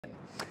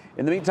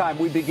In the meantime,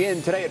 we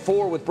begin today at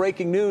 4 with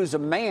breaking news. A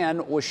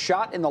man was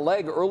shot in the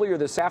leg earlier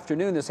this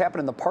afternoon. This happened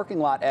in the parking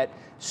lot at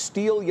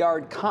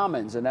Steelyard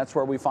Commons, and that's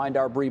where we find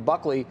our Bree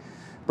Buckley.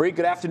 Bree,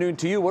 good afternoon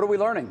to you. What are we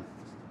learning?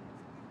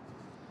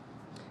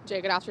 Jay,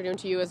 good afternoon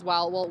to you as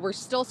well. Well, we're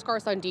still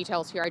scarce on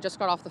details here. I just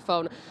got off the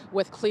phone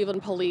with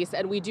Cleveland police,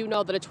 and we do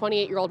know that a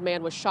 28-year-old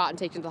man was shot and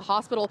taken to the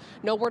hospital.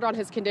 No word on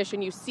his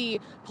condition. You see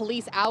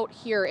police out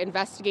here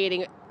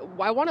investigating.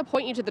 I want to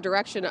point you to the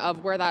direction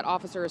of where that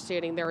officer is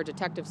standing there, or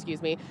detective,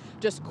 excuse me.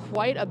 Just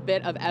quite a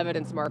bit of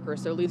evidence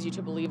markers, so it leads you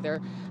to believe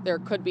there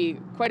could be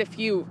quite a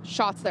few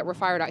shots that were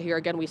fired out here.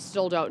 Again, we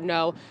still don't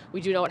know. We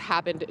do know it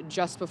happened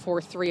just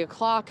before 3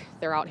 o'clock.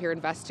 They're out here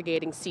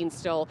investigating. Scene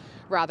still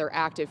rather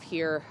active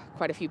here.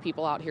 Quite a few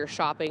people out here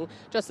shopping.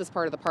 Just this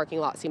part of the parking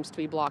lot seems to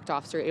be blocked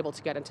off, so you're able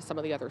to get into some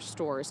of the other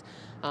stores.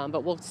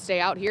 But we'll stay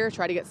out here,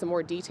 try to get some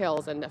more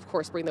details, and of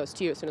course bring those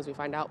to you as soon as we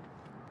find out.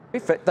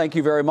 Thank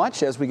you very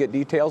much. As we get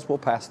details, we'll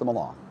pass them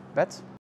along. Bets?